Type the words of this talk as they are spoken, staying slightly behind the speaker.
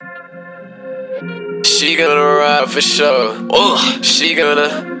She gonna ride for sure. She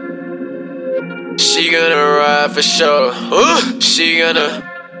gonna ride for sure. She gonna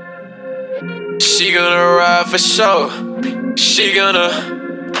ride for sure. She gonna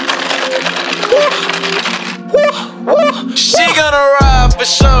ride for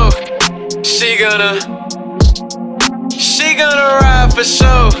sure. She gonna ride for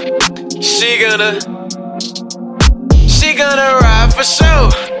sure. She gonna ride for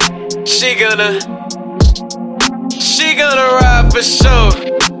sure. She gonna ride for sure.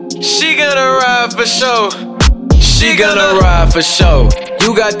 She gonna ride for sure. She gonna ride for sure.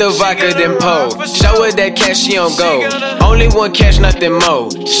 You got the vodka, then po. Show her that cash, she on go. Only one cash, nothing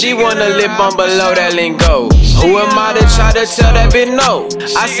more. She wanna lip on below that lingo. Who am I to try to tell that bitch no?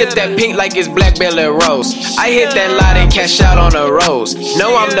 I sip that pink like it's blackberry rose. I hit that lot and cash out on a rose.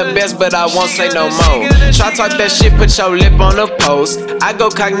 Know I'm the best, but I won't say no more. Try talk that shit, put your lip on the post. I go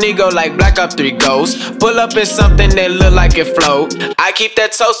cognito like Black Ops 3 Ghosts. Pull up in something that look like it float. I keep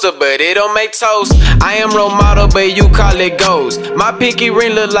that toaster, but it don't make toast. I am role model, but you call it ghost. My pinky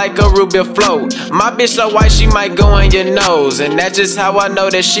ring look like a ruby float. My bitch so white she might go on your nose. And that's just how I know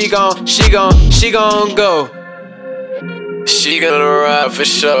that she gon' go. She gonna ride for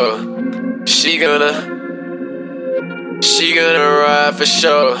sure. She gonna ride for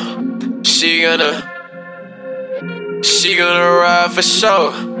sure. She gonna ride for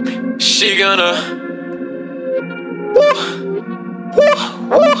sure. She gonna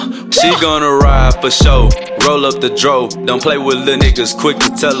She gonna ride for sure. Roll up the dro. Don't play with little niggas, quick to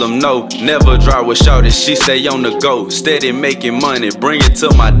tell them no. Never dry with shorty, she stay on the go. Steady making money, bring it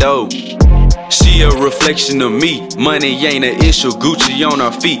to my dough. She a reflection of me. Money ain't an issue, Gucci on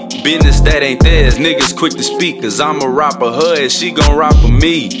her feet. Business that ain't theirs, niggas quick to speak. Cause I'm a rapper, her and she gon' rap for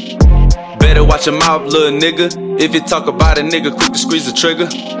me. Better watch your mouth, little nigga. If you talk about a nigga, quick to squeeze the trigger.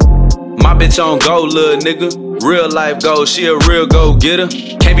 My bitch on go, little nigga. Real life goal, she a real go-getter.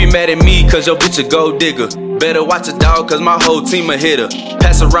 Can't be mad at me, cause your bitch a gold digger. Better watch a dog, cause my whole team a hitter.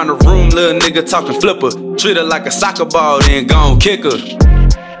 Pass around the room, little nigga talking flipper. Treat her like a soccer ball, then gon' kick her.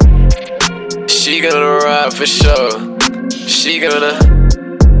 She gonna ride for sure. She gonna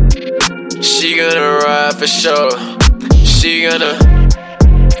ride for sure.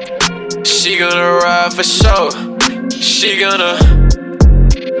 She gonna ride for sure. She gonna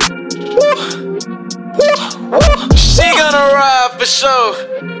ride for sure.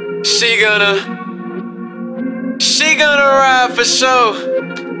 She gonna ride for sure.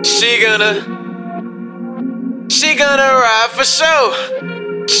 She gonna ride for sure.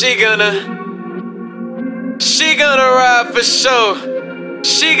 She gonna ride for sure.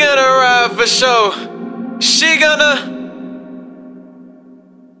 She gonna ride for sure. She gonna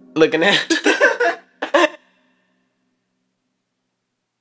looking at